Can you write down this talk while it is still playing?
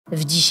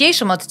W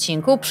dzisiejszym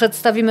odcinku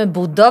przedstawimy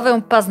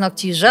budowę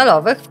paznokci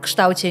żelowych w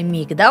kształcie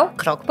migdał,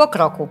 krok po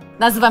kroku.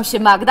 Nazywam się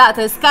Magda, a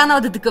to jest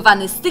kanał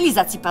dedykowany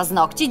stylizacji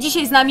paznokci.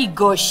 Dzisiaj z nami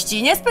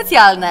gości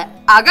niespecjalne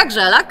Aga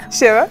Grzelak.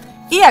 Siema.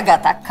 I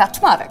Agata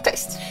Kaczmarek.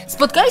 Cześć.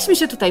 Spotkaliśmy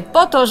się tutaj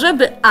po to,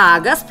 żeby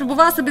Aga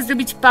spróbowała sobie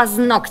zrobić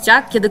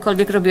paznokcia.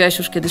 Kiedykolwiek robiłaś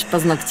już kiedyś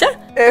paznokcie?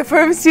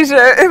 Powiem Ci,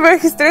 że moja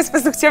historia z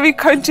paznokciami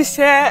kończy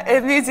się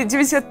mniej więcej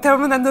 9 lat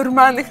temu na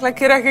normalnych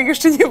lakierach, jak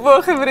jeszcze nie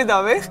było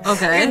hybrydowych.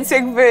 Więc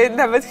jakby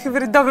nawet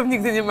hybrydowym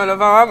nigdy nie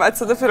malowałam, a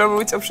co dopiero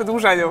mówić o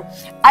przedłużaniu.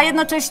 A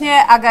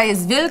jednocześnie Aga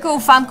jest wielką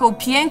fanką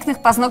pięknych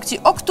paznokci,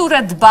 o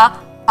które dba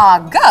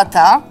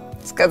Agata.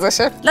 Zgadza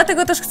się.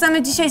 Dlatego też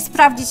chcemy dzisiaj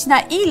sprawdzić, na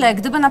ile,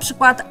 gdyby na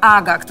przykład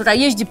Aga, która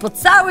jeździ po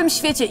całym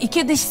świecie i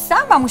kiedyś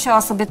sama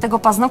musiała sobie tego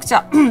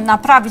paznokcia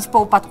naprawić po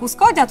upadku z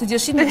konia,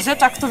 tudzież innych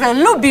rzeczach, które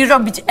lubi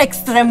robić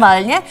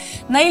ekstremalnie,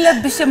 na ile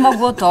by się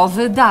mogło to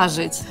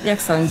wydarzyć?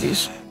 Jak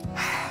sądzisz?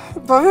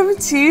 Powiem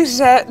Ci,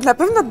 że na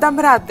pewno dam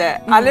radę,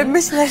 ale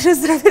myślę, że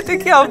zrobię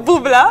takiego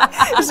bubla,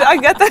 że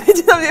Agata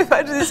będzie na mnie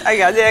patrzeć,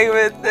 Aga, nie,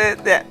 jakby,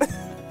 nie.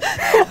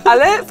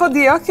 Ale pod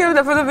jej okiem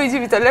na pewno wyjdzie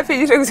mi to lepiej,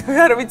 niż jakbym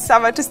miała robić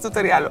sama, czy z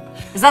tutorialu.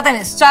 Zatem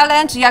jest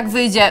challenge, jak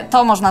wyjdzie,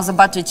 to można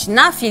zobaczyć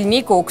na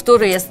filmiku,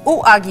 który jest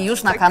u Agi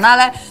już na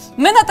kanale.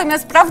 My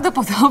natomiast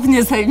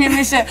prawdopodobnie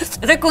zajmiemy się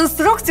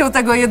rekonstrukcją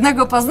tego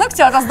jednego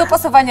paznokcia oraz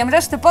dopasowaniem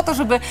reszty po to,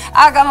 żeby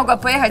Aga mogła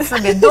pojechać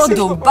sobie do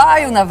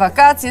Dubaju na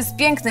wakacje z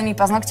pięknymi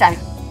paznokciami.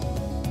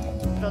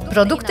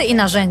 Produkty i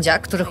narzędzia,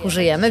 których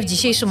użyjemy w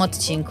dzisiejszym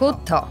odcinku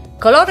to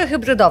kolory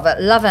hybrydowe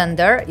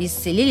Lavender i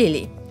Silly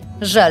Lily,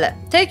 żele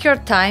Take Your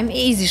Time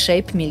i Easy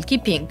Shape Milky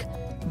Pink,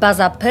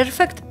 baza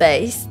Perfect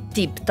Base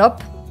Tip Top,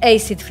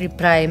 Acid Free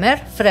Primer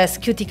Fresh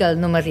Cuticle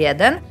numer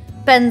 1,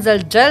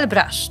 pędzel Gel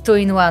Brush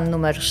 2-in-1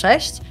 numer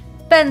 6,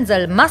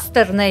 pędzel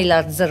Master Nail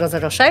Art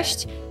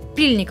 006,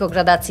 pilnik o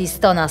gradacji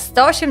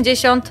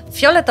 100×180,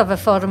 fioletowe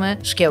formy,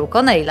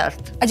 szkiełko Nail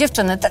Art. A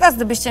dziewczyny, teraz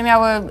gdybyście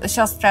miały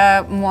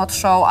siostrę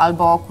młodszą,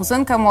 albo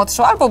kuzynkę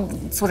młodszą, albo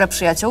córę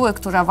przyjaciółek,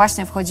 która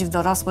właśnie wchodzi w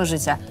dorosłe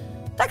życie,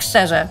 tak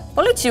szczerze,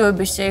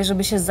 poleciłybyście jej,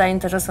 żeby się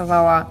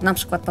zainteresowała na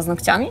przykład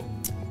paznokciami?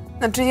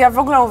 Znaczy ja w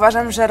ogóle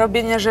uważam, że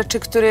robienie rzeczy,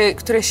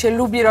 które się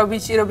lubi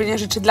robić i robienie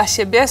rzeczy dla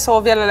siebie są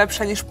o wiele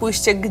lepsze niż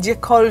pójście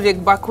gdziekolwiek,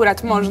 bo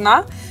akurat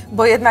można,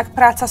 bo jednak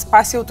praca z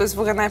pasją to jest w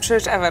ogóle najlepsza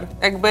rzecz ever.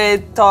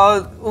 Jakby to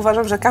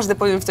uważam, że każdy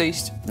powinien w to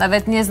iść.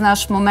 Nawet nie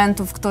znasz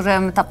momentu, w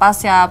którym ta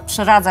pasja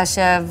przeradza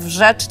się w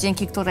rzecz,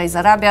 dzięki której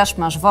zarabiasz,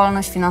 masz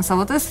wolność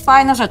finansową. To jest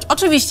fajna rzecz.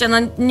 Oczywiście, no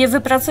nie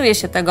wypracuje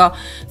się tego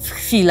w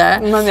chwilę.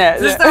 No nie.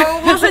 Zresztą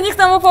może niech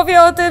nam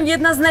opowie o tym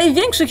jedna z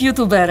największych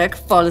youtuberek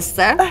w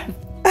Polsce.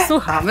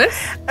 Słuchamy.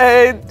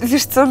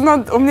 Wiesz co, no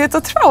u mnie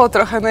to trwało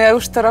trochę, no ja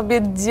już to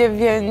robię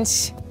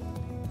 9,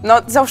 no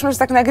załóżmy, że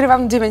tak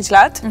nagrywam 9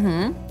 lat,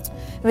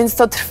 więc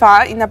to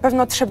trwa i na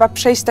pewno trzeba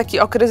przejść taki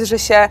okres, że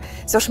się,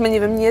 załóżmy,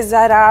 nie wiem, nie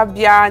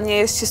zarabia, nie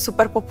jest się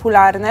super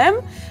popularnym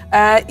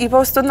i po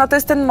prostu no to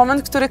jest ten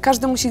moment, który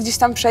każdy musi gdzieś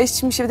tam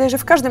przejść. Mi się wydaje, że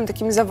w każdym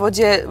takim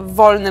zawodzie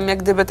wolnym, jak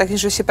gdyby taki,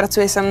 że się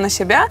pracuje sam na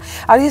siebie,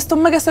 ale jest to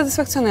mega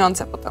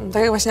satysfakcjonujące potem.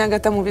 Tak jak właśnie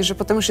Agata mówi, że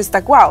potem już jest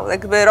tak wow,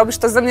 jakby robisz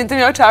to z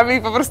zamkniętymi oczami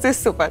i po prostu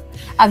jest super.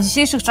 A w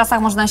dzisiejszych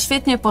czasach można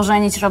świetnie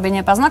pożenić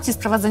robienie paznokci z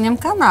prowadzeniem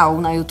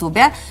kanału na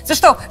YouTubie.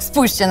 Zresztą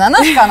spójrzcie na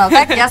nasz kanał,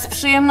 tak? Ja z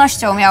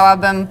przyjemnością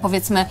miałabym,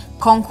 powiedzmy,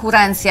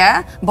 konkurencję,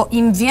 bo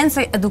im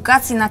więcej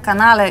edukacji na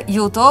kanale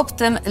YouTube,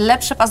 tym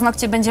lepsze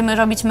paznokcie będziemy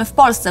robić my w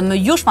Polsce. My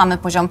już mamy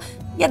poziom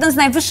jeden z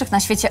najwyższych na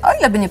świecie, o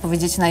ile by nie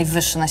powiedzieć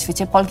najwyższy na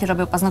świecie. Polki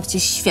robią paznokcie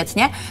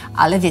świetnie,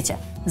 ale wiecie,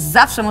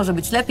 zawsze może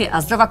być lepiej,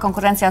 a zdrowa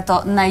konkurencja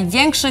to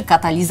największy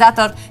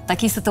katalizator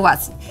takiej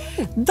sytuacji.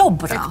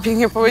 Dobra. Tak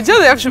pięknie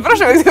powiedziane, ja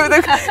przepraszam, jak gdyby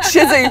tak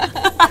siedzę i...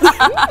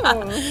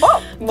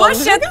 Bo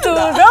się tu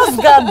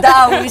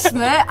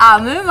rozgadałyśmy, a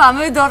my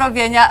mamy do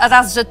robienia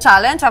raz, że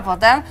challenge, a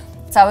potem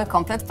cały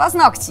komplet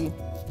paznokci.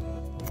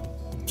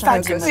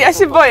 Tak, ja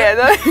się boję,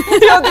 no.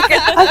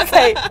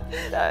 Okej,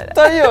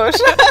 to już.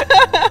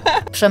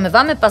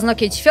 Przemywamy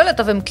paznokieć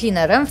fioletowym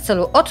cleanerem w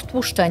celu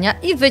odtłuszczenia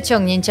i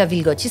wyciągnięcia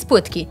wilgoci z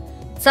płytki.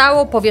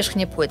 Całą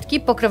powierzchnię płytki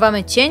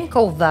pokrywamy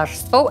cienką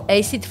warstwą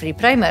Acid Free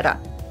Primera.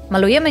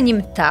 Malujemy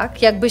nim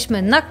tak,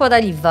 jakbyśmy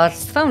nakładali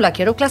warstwę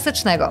lakieru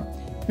klasycznego.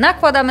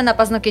 Nakładamy na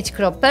paznokieć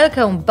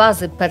kropelkę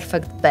bazy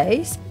Perfect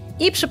Base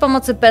i przy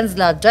pomocy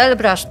pędzla Gel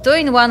Brush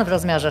 2-in-1 w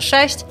rozmiarze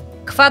 6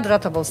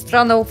 kwadratową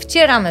stroną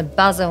wcieramy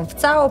bazę w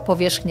całą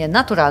powierzchnię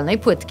naturalnej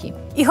płytki.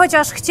 I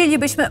chociaż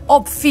chcielibyśmy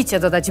obficie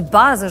dodać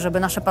bazy, żeby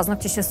nasze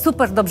paznokcie się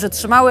super dobrze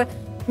trzymały,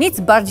 nic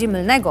bardziej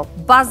mylnego.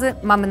 Bazy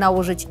mamy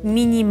nałożyć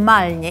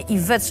minimalnie i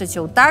wetrzeć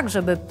ją tak,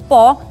 żeby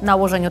po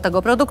nałożeniu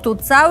tego produktu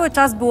cały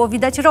czas było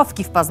widać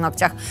rowki w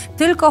paznokciach.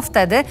 Tylko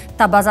wtedy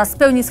ta baza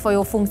spełni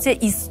swoją funkcję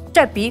i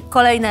szczepi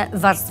kolejne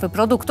warstwy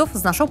produktów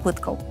z naszą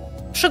płytką.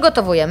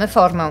 Przygotowujemy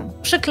formę.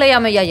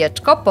 Przyklejamy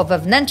jajeczko po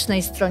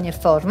wewnętrznej stronie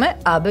formy,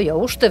 aby ją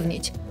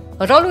usztywnić.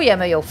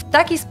 Rolujemy ją w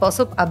taki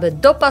sposób, aby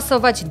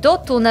dopasować do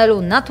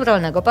tunelu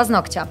naturalnego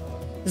paznokcia.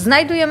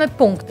 Znajdujemy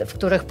punkty, w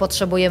których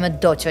potrzebujemy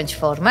dociąć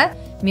formę,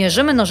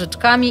 mierzymy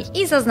nożyczkami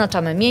i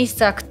zaznaczamy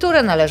miejsca,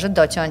 które należy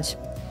dociąć.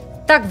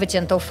 Tak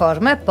wyciętą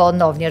formę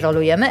ponownie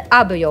rolujemy,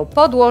 aby ją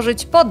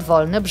podłożyć pod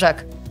wolny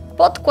brzeg.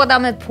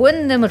 Podkładamy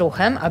płynnym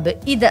ruchem, aby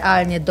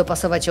idealnie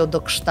dopasować ją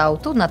do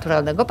kształtu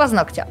naturalnego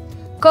paznokcia.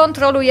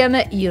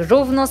 Kontrolujemy i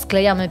równo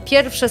sklejamy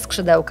pierwsze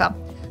skrzydełka.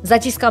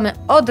 Zaciskamy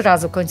od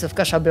razu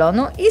końcówkę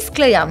szablonu i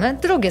sklejamy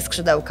drugie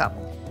skrzydełka.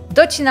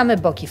 Docinamy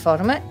boki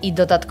formy i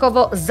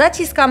dodatkowo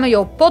zaciskamy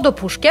ją pod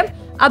opuszkiem,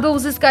 aby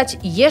uzyskać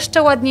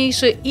jeszcze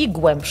ładniejszy i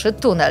głębszy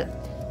tunel.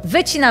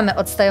 Wycinamy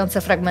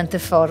odstające fragmenty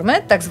formy,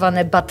 tak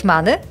zwane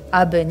batmany,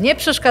 aby nie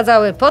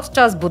przeszkadzały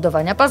podczas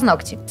budowania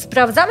paznokci.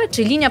 Sprawdzamy,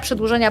 czy linia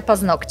przedłużenia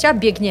paznokcia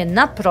biegnie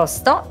na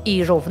prosto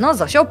i równo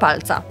z osią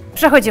palca.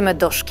 Przechodzimy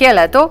do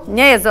szkieletu.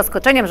 Nie jest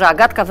zaskoczeniem, że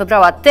Agatka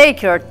wybrała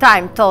Take Your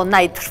Time, to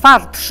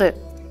najtwardszy,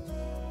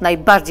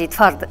 najbardziej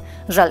twardy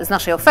żel z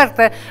naszej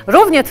oferty.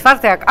 Równie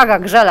twardy jak Aga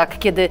Grzelak,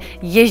 kiedy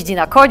jeździ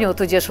na koniu,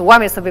 tudzież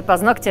łamie sobie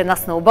paznokcie na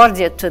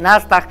snowboardzie czy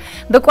nartach.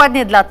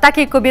 Dokładnie dla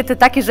takiej kobiety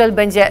taki żel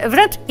będzie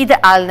wręcz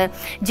idealny.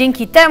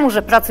 Dzięki temu,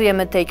 że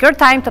pracujemy Take Your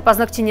Time, to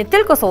paznokcie nie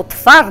tylko są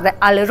twarde,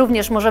 ale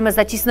również możemy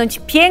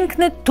zacisnąć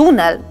piękny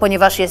tunel,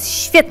 ponieważ jest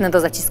świetny do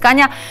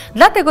zaciskania.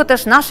 Dlatego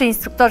też nasze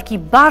instruktorki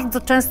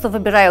bardzo często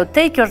wybierają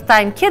Take Your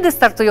Time, kiedy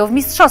startują w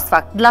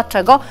mistrzostwach.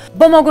 Dlaczego?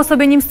 Bo mogą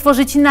sobie nim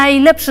stworzyć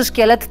najlepszy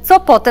szkielet, co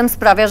potem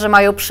sprawia, że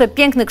mają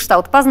przepiękny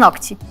kształt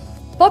paznokci.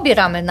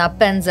 Pobieramy na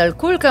pędzel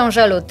kulkę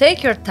żelu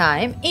Take Your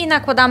Time i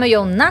nakładamy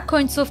ją na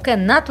końcówkę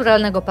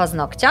naturalnego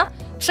paznokcia,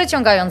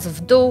 przeciągając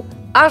w dół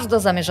aż do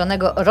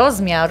zamierzonego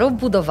rozmiaru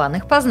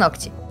budowanych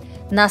paznokci.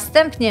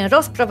 Następnie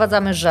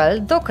rozprowadzamy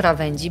żel do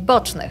krawędzi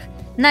bocznych.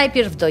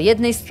 Najpierw do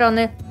jednej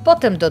strony,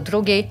 potem do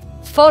drugiej.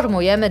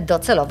 Formujemy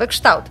docelowy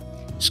kształt.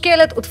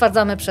 Szkielet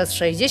utwardzamy przez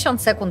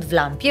 60 sekund w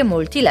lampie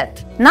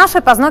multi-LED.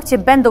 Nasze paznokcie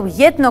będą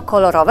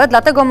jednokolorowe,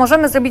 dlatego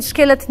możemy zrobić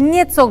szkielet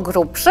nieco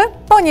grubszy,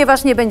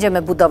 ponieważ nie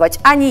będziemy budować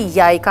ani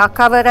jajka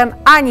coverem,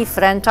 ani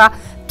fręcza,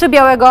 czy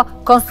białego,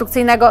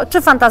 konstrukcyjnego,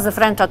 czy fantazy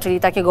fręcza, czyli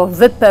takiego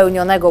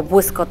wypełnionego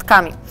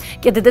błyskotkami.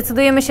 Kiedy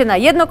decydujemy się na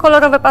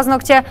jednokolorowe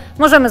paznokcie,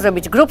 możemy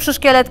zrobić grubszy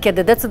szkielet.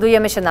 Kiedy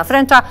decydujemy się na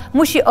fręcza,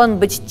 musi on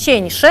być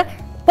cieńszy,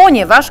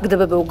 ponieważ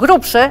gdyby był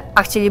grubszy,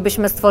 a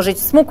chcielibyśmy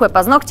stworzyć smukłe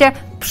paznokcie,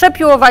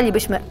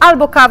 przepiłowalibyśmy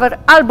albo cover,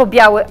 albo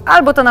biały,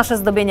 albo to nasze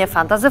zdobienie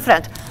fantasy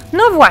French. No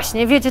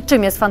właśnie, wiecie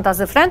czym jest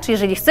fantasy French?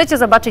 Jeżeli chcecie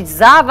zobaczyć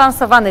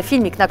zaawansowany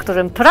filmik, na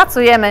którym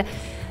pracujemy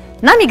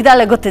na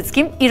migdale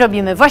gotyckim i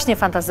robimy właśnie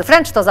fantasy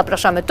French, to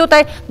zapraszamy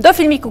tutaj do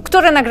filmiku,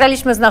 który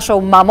nagraliśmy z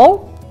naszą mamą,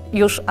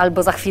 już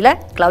albo za chwilę,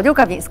 Klaudią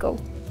Kawińską.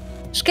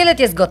 Szkielet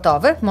jest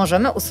gotowy,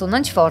 możemy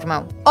usunąć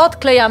formę.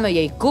 Odklejamy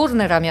jej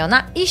górne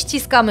ramiona i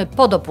ściskamy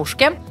pod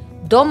opuszkiem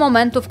do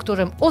momentu, w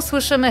którym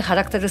usłyszymy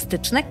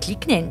charakterystyczne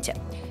kliknięcie.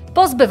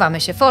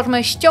 Pozbywamy się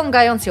formy,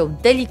 ściągając ją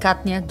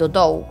delikatnie do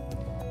dołu.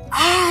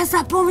 A,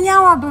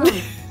 zapomniałabym!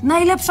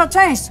 Najlepsza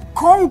część!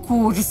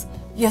 Konkurs!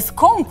 Jest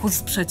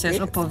konkurs przecież,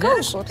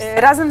 opowiesz?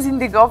 Razem z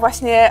Indigo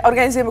właśnie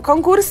organizujemy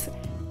konkurs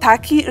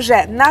taki,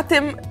 że na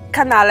tym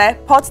kanale,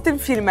 pod tym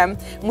filmem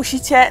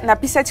musicie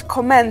napisać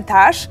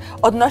komentarz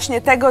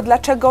odnośnie tego,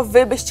 dlaczego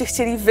wy byście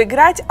chcieli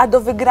wygrać, a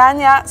do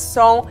wygrania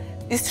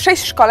jest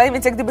 6 szkoleń,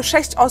 więc jak gdyby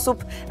 6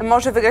 osób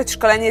może wygrać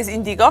szkolenie z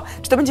Indigo.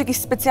 Czy to będzie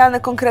jakieś specjalne,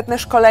 konkretne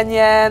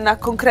szkolenie na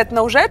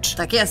konkretną rzecz?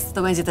 Tak jest,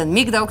 to będzie ten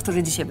migdał,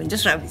 który dzisiaj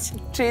będziesz robić.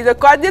 Czyli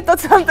dokładnie to,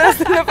 co mam teraz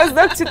na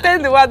paznokcie,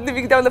 ten ładny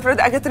migdał,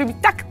 naprawdę Agata robi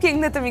tak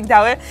piękne te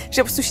migdały, że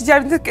ja po prostu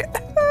siedziałam i takie...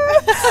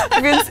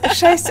 Więc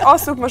 6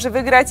 osób może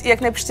wygrać i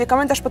jak napiszecie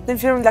komentarz pod tym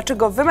filmem,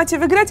 dlaczego wy macie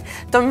wygrać,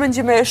 to my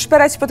będziemy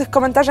szperać po tych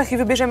komentarzach i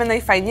wybierzemy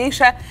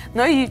najfajniejsze,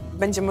 no i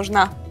będzie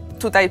można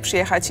tutaj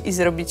przyjechać i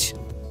zrobić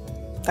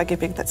takie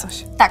piękne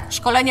coś. Tak,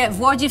 szkolenie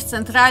w Łodzi, w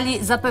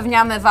centrali.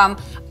 Zapewniamy Wam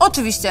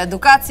oczywiście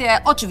edukację,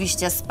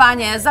 oczywiście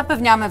spanie,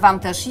 zapewniamy Wam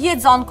też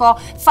jedzonko,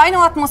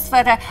 fajną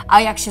atmosferę,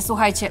 a jak się,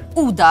 słuchajcie,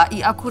 uda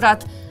i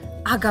akurat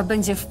Aga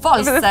będzie w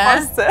Polsce,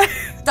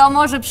 to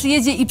może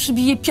przyjedzie i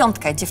przybije 5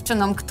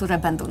 dziewczynom, które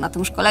będą na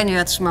tym szkoleniu.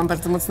 Ja trzymam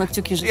bardzo mocno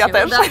kciuki, że się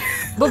uda.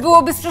 Bo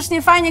byłoby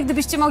strasznie fajnie,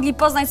 gdybyście mogli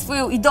poznać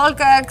swoją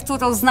idolkę,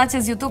 którą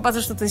znacie z YouTube'a.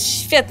 Zresztą to jest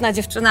świetna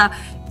dziewczyna.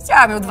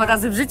 Widziałam ją 2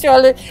 razy w życiu,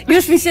 ale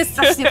już mi się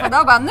strasznie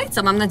podoba. No i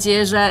co, mam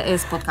nadzieję, że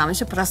spotkamy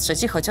się po raz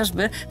 3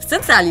 chociażby w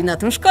centrali na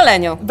tym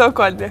szkoleniu.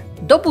 Dokładnie.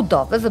 Do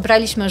budowy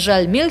wybraliśmy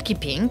żel Milky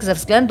Pink ze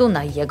względu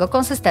na jego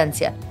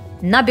konsystencję.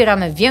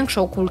 Nabieramy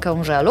większą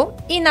kulkę żelu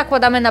i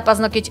nakładamy na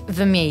paznokieć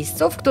w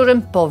miejscu, w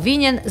którym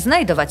powinien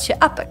znajdować się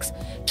apex,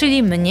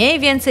 czyli mniej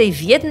więcej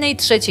w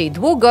 1/3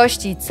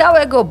 długości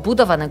całego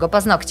budowanego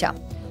paznokcia.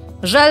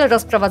 Żel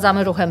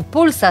rozprowadzamy ruchem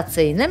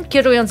pulsacyjnym,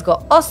 kierując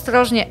go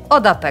ostrożnie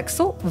od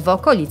apeksu w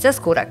okolice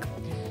skórek.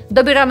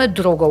 Dobieramy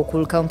drugą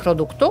kulkę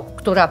produktu,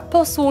 która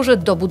posłuży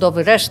do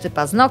budowy reszty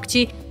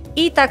paznokci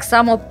i tak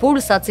samo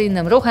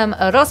pulsacyjnym ruchem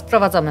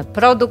rozprowadzamy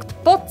produkt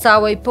po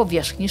całej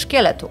powierzchni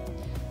szkieletu.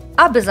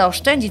 Aby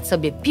zaoszczędzić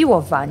sobie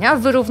piłowania,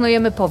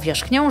 wyrównujemy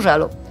powierzchnię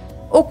żelu.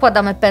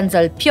 Układamy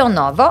pędzel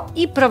pionowo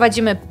i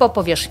prowadzimy po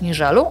powierzchni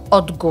żelu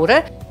od góry,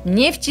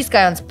 nie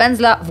wciskając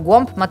pędzla w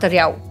głąb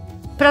materiału.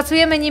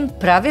 Pracujemy nim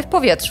prawie w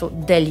powietrzu,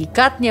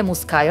 delikatnie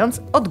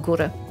muskając od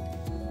góry.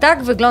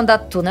 Tak wygląda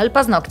tunel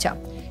paznokcia.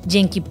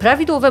 Dzięki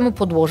prawidłowemu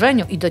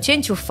podłożeniu i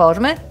docięciu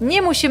formy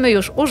nie musimy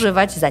już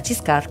używać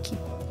zaciskarki.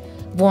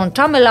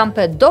 Włączamy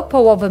lampę do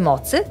połowy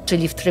mocy,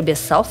 czyli w trybie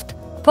soft,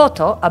 po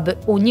to, aby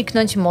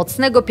uniknąć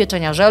mocnego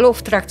pieczenia żelu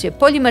w trakcie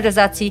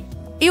polimeryzacji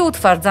i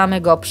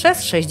utwardzamy go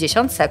przez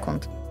 60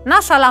 sekund.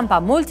 Nasza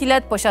lampa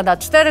multi-LED posiada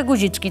 4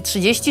 guziczki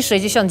 30,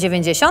 60,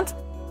 90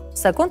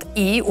 sekund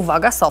i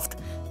uwaga, soft.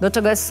 Do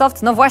czego jest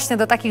soft? No właśnie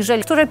do takich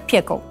żeli, które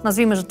pieką,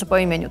 nazwijmy rzeczy po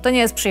imieniu. To nie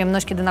jest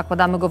przyjemność, kiedy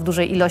nakładamy go w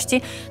dużej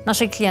ilości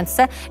naszej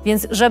klientce,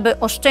 więc żeby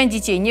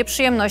oszczędzić jej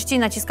nieprzyjemności,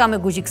 naciskamy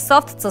guzik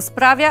soft, co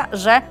sprawia,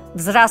 że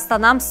wzrasta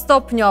nam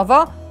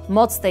stopniowo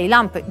moc tej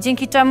lampy,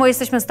 dzięki czemu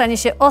jesteśmy w stanie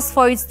się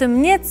oswoić z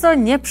tym nieco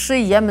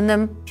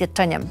nieprzyjemnym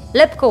pieczeniem.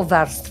 Lepką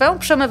warstwę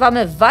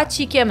przemywamy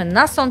wacikiem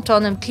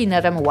nasączonym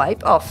cleanerem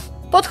Wipe Off.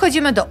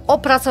 Podchodzimy do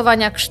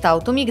opracowania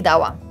kształtu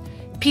migdała.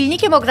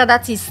 Pilnikiem o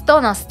gradacji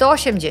 100 na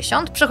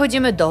 180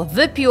 przechodzimy do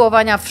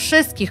wypiłowania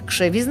wszystkich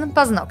krzywizn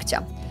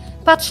paznokcia.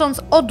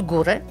 Patrząc od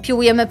góry,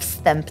 piłujemy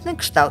wstępny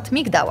kształt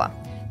migdała.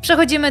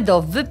 Przechodzimy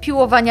do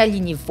wypiłowania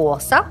linii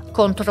włosa,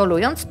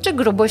 kontrolując, czy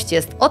grubość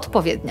jest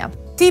odpowiednia.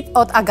 Tip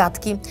od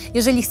Agatki.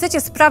 Jeżeli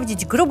chcecie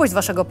sprawdzić grubość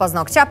waszego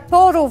paznokcia,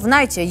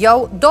 porównajcie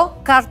ją do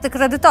karty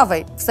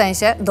kredytowej, w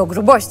sensie do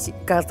grubości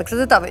karty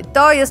kredytowej.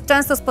 To jest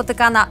często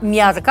spotykana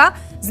miarka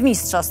z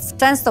mistrzostw.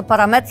 Często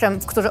parametrem,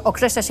 w który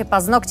określa się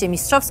paznokcie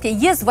mistrzowskie,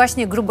 jest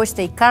właśnie grubość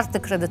tej karty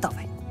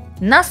kredytowej.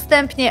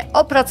 Następnie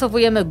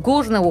opracowujemy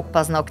górny łuk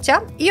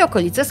paznokcia i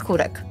okolice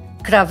skórek.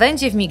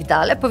 Krawędzie w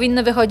migdale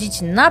powinny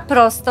wychodzić na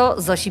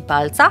prosto z osi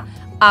palca,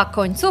 a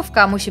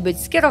końcówka musi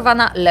być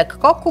skierowana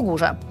lekko ku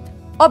górze.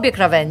 Obie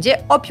krawędzie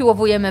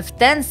opiłowujemy w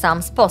ten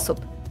sam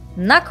sposób.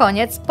 Na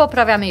koniec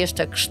poprawiamy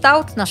jeszcze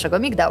kształt naszego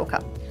migdałka.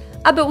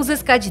 Aby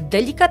uzyskać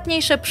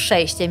delikatniejsze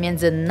przejście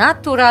między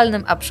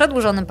naturalnym a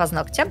przedłużonym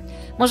paznokciem,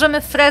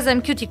 możemy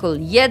frezem Cuticle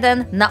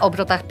 1 na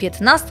obrotach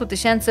 15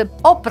 000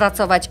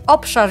 opracować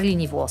obszar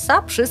linii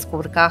włosa przy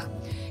skórkach.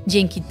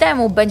 Dzięki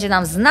temu będzie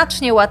nam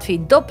znacznie łatwiej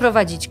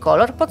doprowadzić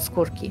kolor pod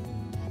skórki.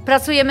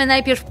 Pracujemy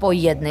najpierw po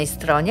jednej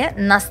stronie,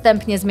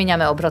 następnie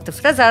zmieniamy obroty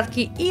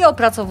frezarki i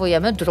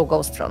opracowujemy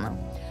drugą stronę.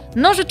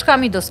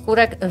 Nożyczkami do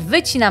skórek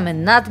wycinamy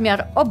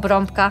nadmiar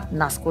obrąbka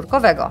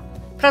naskórkowego.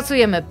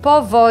 Pracujemy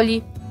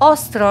powoli,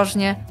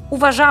 ostrożnie,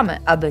 uważamy,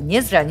 aby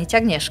nie zranić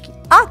Agnieszki.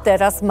 A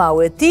teraz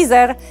mały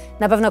teaser.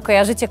 Na pewno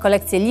kojarzycie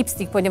kolekcję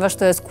Lipstick, ponieważ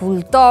to jest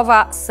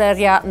kultowa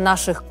seria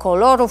naszych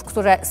kolorów,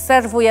 które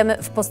serwujemy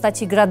w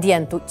postaci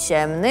gradientu.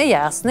 Ciemny,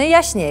 jasny,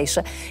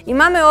 jaśniejszy. I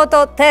mamy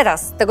oto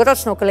teraz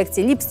tegoroczną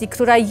kolekcję Lipstick,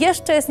 która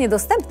jeszcze jest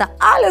niedostępna,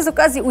 ale z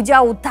okazji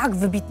udziału tak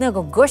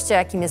wybitnego gościa,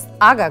 jakim jest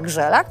Aga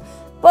Grzelak,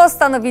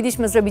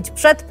 postanowiliśmy zrobić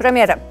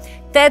przedpremierę.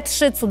 Te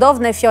 3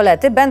 cudowne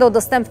fiolety będą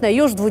dostępne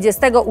już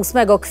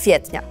 28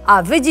 kwietnia,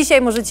 a Wy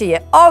dzisiaj możecie je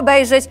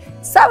obejrzeć.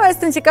 Sama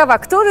jestem ciekawa,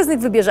 który z nich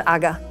wybierze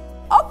Aga.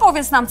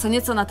 Opowiedz nam co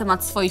nieco na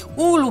temat swoich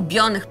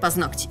ulubionych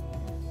paznokci.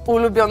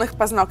 Ulubionych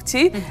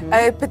paznokci.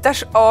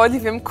 Pytasz o, nie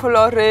wiem,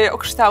 kolory, o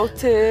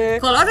kształty.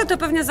 Kolory to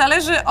pewnie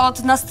zależy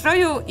od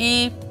nastroju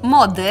i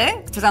mody,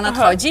 która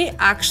nadchodzi,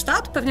 a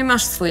kształt pewnie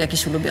masz swój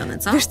jakiś ulubiony,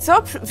 co? Wiesz co,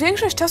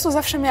 większość czasu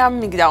zawsze miałam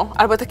migdał,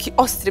 albo taki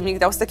ostry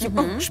migdał z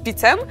takim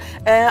szpicem,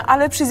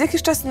 ale przez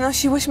jakiś czas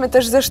nosiłyśmy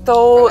też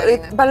zresztą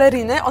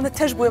baleriny. One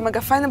też były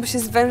mega fajne, bo się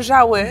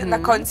zwężały na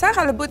końcach,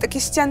 ale były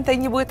takie ścięte i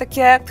nie były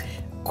takie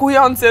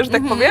kujące, że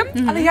tak powiem.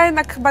 Ale ja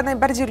jednak chyba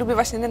najbardziej lubię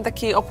właśnie ten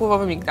taki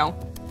opływowy migdał.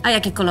 A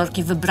jakie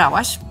kolorki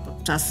wybrałaś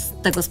podczas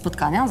tego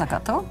spotkania z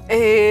Agatą?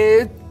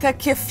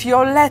 Takie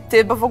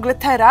fiolety, bo w ogóle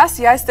teraz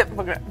ja jestem... W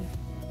ogóle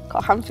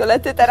kocham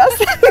fiolety teraz,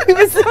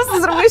 więc po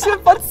prostu zrobiliśmy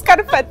pod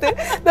skarpety.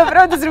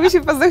 Naprawdę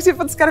zrobiliśmy paznokcie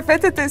pod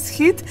skarpety, to jest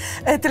hit.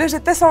 Tyle, że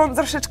te są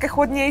troszeczkę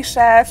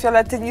chłodniejsze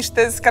fiolety niż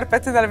te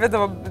skarpety, no ale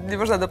wiadomo, nie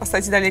można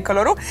dopasować idealnie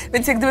koloru.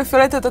 Więc jak gdyby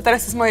fiolety, to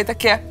teraz jest moje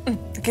takie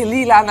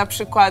lila na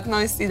przykład, no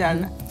jest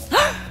idealne.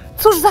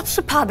 Cóż za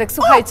przypadek,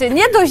 słuchajcie,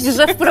 nie dość,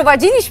 że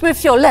wprowadziliśmy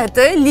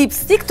fiolety,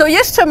 lipstick, to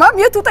jeszcze mam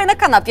je tutaj na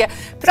kanapie.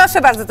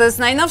 Proszę bardzo, to jest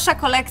najnowsza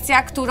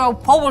kolekcja, którą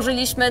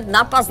położyliśmy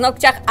na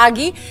paznokciach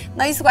Agi.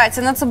 No i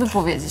słuchajcie, no co by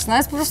powiedzieć, no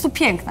jest po prostu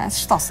piękna, jest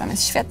sztosem,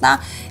 jest świetna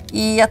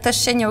i ja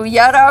też się nią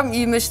jaram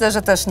i myślę,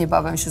 że też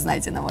niebawem się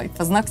znajdzie na moich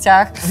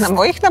paznokciach. Na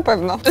moich na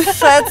pewno.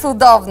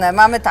 Przecudowne.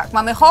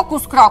 Mamy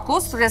Hokus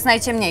Krokus, który jest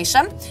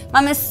najciemniejszym,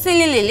 mamy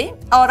Silly Lily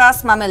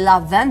oraz mamy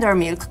Lavender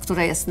Milk,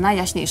 które jest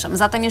najjaśniejszym.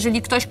 Zatem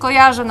jeżeli ktoś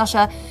kojarzy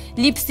nasze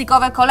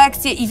lipstickowe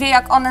kolekcje i wie,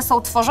 jak one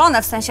są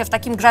tworzone, w sensie w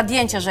takim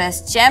gradiencie, że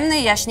jest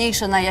ciemny,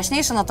 jaśniejszy,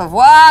 najjaśniejszy, no to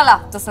voilà!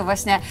 To są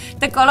właśnie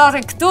te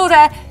kolory, które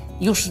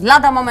już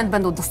lada moment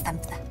będą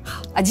dostępne.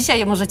 A dzisiaj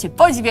je możecie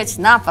podziwiać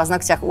na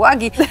paznokciach u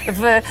Agi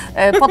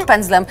pod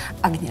pędzlem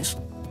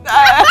Agnieszki.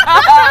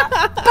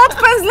 Pod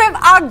pędzlem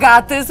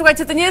Agaty.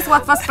 Słuchajcie, to nie jest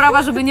łatwa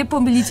sprawa, żeby nie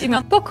pomylić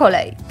imion. Po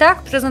kolei,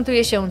 tak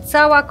prezentuje się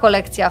cała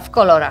kolekcja w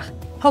kolorach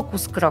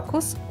Hokus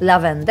Krokus,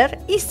 Lavender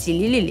i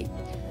Silly Lily.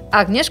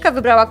 Agnieszka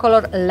wybrała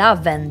kolor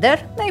Lavender,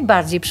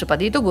 najbardziej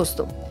przypadł jej do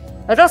gustu.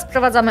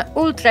 Rozprowadzamy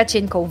ultra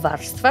cienką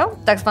warstwę,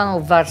 tak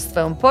zwaną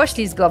warstwę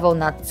poślizgową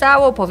na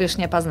całą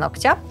powierzchnię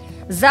paznokcia,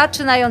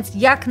 zaczynając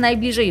jak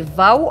najbliżej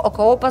wału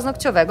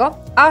okołopaznokciowego,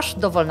 aż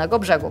do wolnego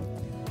brzegu.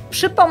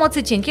 Przy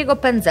pomocy cienkiego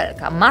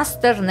pędzelka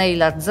Master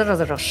Nail Art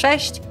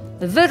 006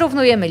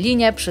 wyrównujemy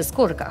linię przy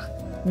skórkach.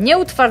 Nie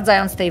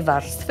utwardzając tej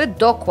warstwy,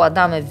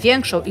 dokładamy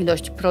większą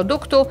ilość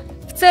produktu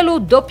w celu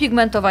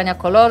dopigmentowania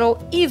koloru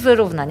i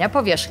wyrównania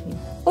powierzchni.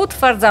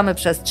 Utwardzamy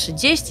przez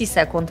 30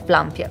 sekund w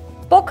lampie.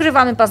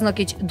 Pokrywamy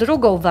paznokieć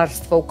drugą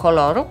warstwą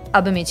koloru,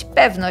 aby mieć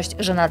pewność,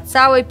 że na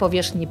całej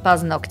powierzchni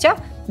paznokcia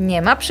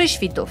nie ma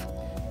przyświtów.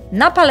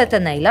 Na paletę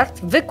Nail Art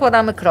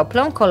wykładamy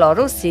kroplę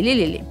koloru Silly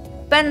Lily.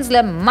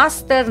 Pędzlem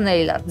Master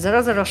Nail Art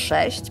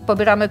 006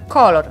 pobieramy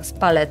kolor z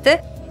palety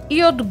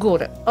i od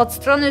góry, od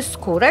strony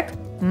skórek,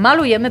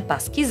 malujemy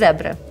paski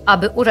zebry.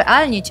 Aby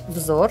urealnić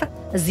wzór,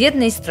 z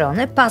jednej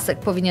strony pasek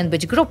powinien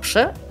być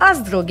grubszy, a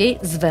z drugiej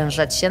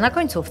zwężać się na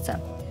końcówce.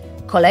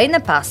 Kolejne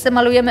pasy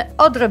malujemy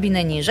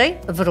odrobinę niżej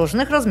w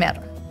różnych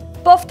rozmiarach.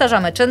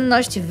 Powtarzamy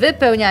czynność,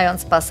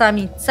 wypełniając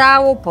pasami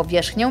całą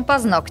powierzchnię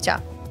paznokcia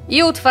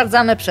i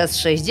utwardzamy przez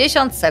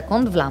 60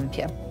 sekund w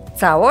lampie.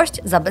 Całość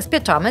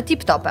zabezpieczamy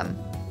tip-topem.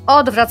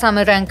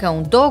 Odwracamy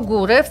rękę do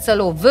góry w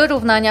celu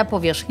wyrównania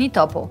powierzchni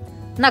topu.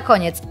 Na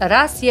koniec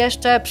raz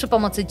jeszcze przy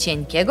pomocy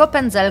cienkiego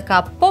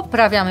pędzelka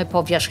poprawiamy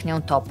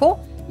powierzchnię topu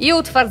i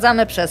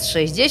utwardzamy przez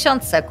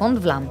 60 sekund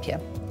w lampie.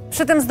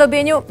 Przy tym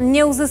zdobieniu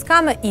nie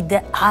uzyskamy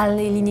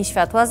idealnej linii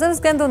światła ze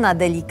względu na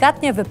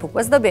delikatnie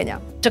wypukłe zdobienia.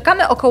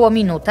 Czekamy około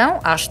minutę,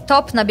 aż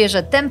top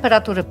nabierze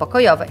temperatury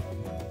pokojowej.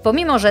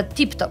 Pomimo że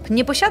tip-top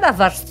nie posiada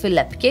warstwy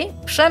lepkiej,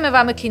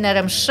 przemywamy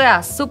cleanerem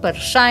Shea Super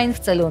Shine w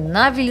celu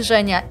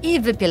nawilżenia i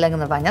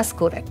wypielęgnowania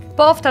skórek.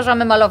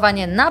 Powtarzamy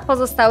malowanie na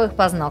pozostałych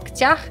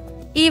paznokciach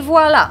i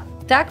voilà!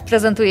 Tak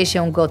prezentuje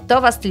się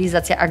gotowa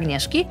stylizacja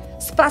Agnieszki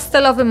z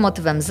pastelowym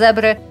motywem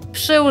zebry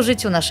przy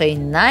użyciu naszej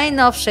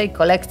najnowszej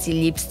kolekcji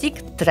lipstick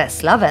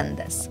Tres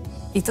Lavendes.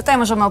 I tutaj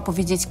możemy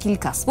opowiedzieć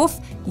kilka słów,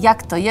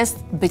 jak to jest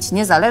być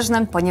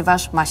niezależnym,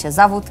 ponieważ ma się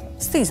zawód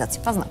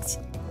stylizacji paznokci.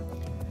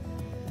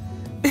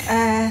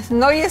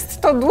 No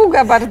jest to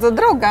długa bardzo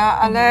droga,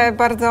 ale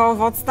bardzo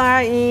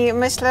owocna i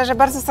myślę, że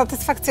bardzo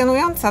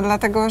satysfakcjonująca,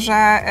 dlatego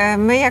że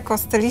my jako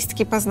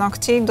stylistki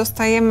paznokci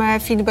dostajemy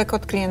feedback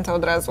od klienta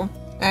od razu.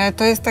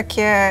 To jest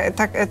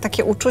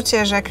takie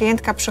uczucie, że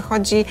klientka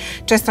przychodzi,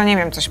 często nie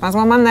wiem, coś ma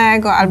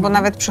złamanego, albo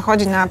nawet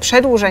przychodzi na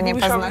przedłużenie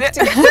paznokci.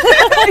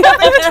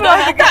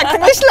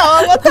 Tak,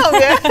 myślałam o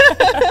tobie.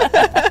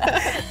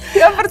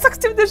 Ja mam bardzo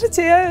aktywne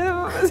życie.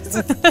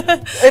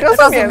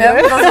 Rozumiem.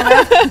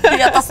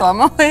 Ja to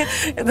samo.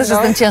 Ja też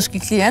jestem ciężki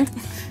klient.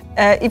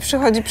 I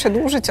przychodzi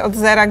przedłużyć od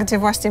zera, gdzie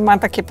właśnie ma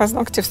takie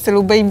paznokcie w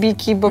stylu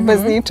babyki, bo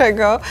bez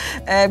niczego.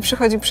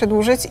 Przychodzi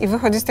przedłużyć i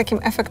wychodzi z takim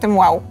efektem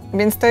wow.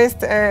 Więc to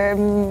jest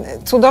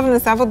cudowny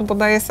zawód, bo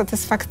daje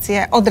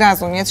satysfakcję od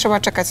razu. Nie trzeba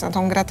czekać na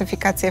tą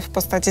gratyfikację w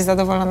postaci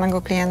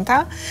zadowolonego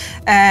klienta.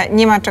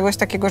 Nie ma czegoś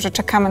takiego, że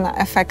czekamy na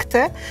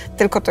efekty,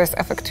 tylko to jest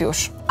efekt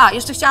już. A,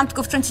 jeszcze chciałam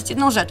tylko wtrącić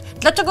jedną rzecz.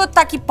 Dlaczego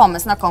taki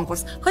pomysł na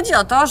konkurs? Chodzi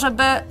o to,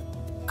 żeby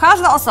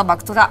każda osoba,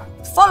 która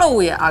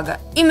followuje Agę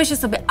i myśli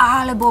sobie,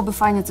 ale byłoby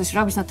fajnie coś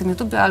robić na tym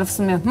YouTubie, ale w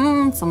sumie,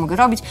 co mogę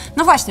robić?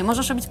 No właśnie,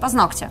 możesz robić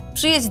paznokcie.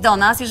 Przyjedź do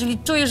nas, jeżeli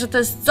czujesz, że to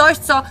jest coś,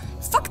 co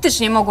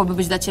faktycznie mogłoby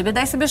być dla Ciebie,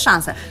 daj sobie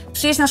szansę.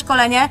 Przyjedź na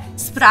szkolenie,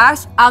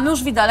 sprawdź, a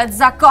nuż widelec,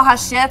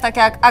 zakochasz się, tak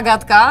jak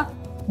Agatka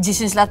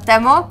 10 lat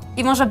temu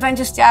i może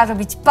będziesz chciała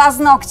robić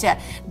paznokcie,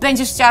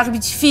 będziesz chciała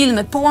robić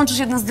filmy, połączysz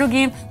jedno z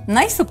drugim,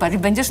 no i super, i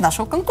będziesz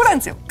naszą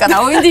konkurencją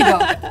kanału Indigo.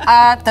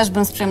 A też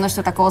bym z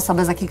przyjemnością taką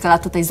osobę za kilka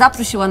lat tutaj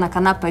zaprosiła na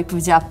kanapę i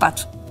powiedziała,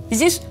 patrz,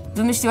 widzisz,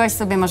 wymyśliłaś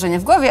sobie marzenie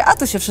w głowie, a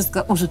tu się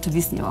wszystko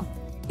urzeczywistniło.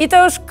 I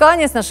to już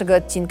koniec naszego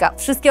odcinka.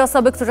 Wszystkie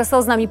osoby, które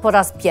są z nami po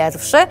raz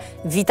pierwszy,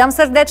 witam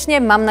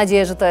serdecznie. Mam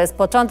nadzieję, że to jest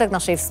początek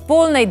naszej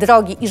wspólnej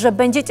drogi i że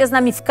będziecie z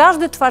nami w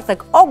każdy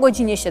czwartek o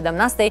godzinie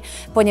 17,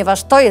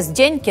 ponieważ to jest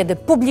dzień, kiedy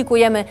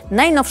publikujemy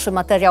najnowszy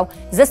materiał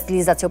ze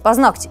stylizacją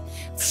paznokci.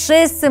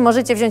 Wszyscy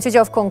możecie wziąć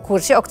udział w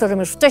konkursie, o którym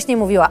już wcześniej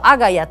mówiła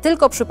Aga. Ja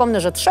tylko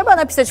przypomnę, że trzeba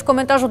napisać w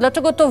komentarzu,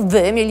 dlaczego to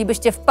Wy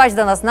mielibyście wpaść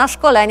do nas na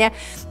szkolenie,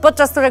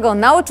 podczas którego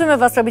nauczymy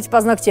Was robić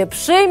paznokcie,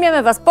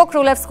 przyjmiemy Was po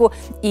królewsku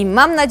i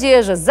mam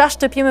nadzieję, że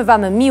zaszczepimy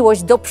Wam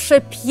miłość do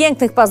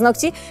przepięknych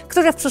paznokci,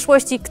 które w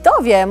przyszłości,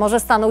 kto wie, może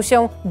staną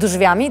się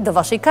drzwiami do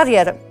Waszej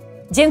kariery.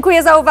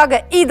 Dziękuję za uwagę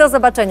i do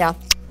zobaczenia.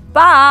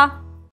 Pa!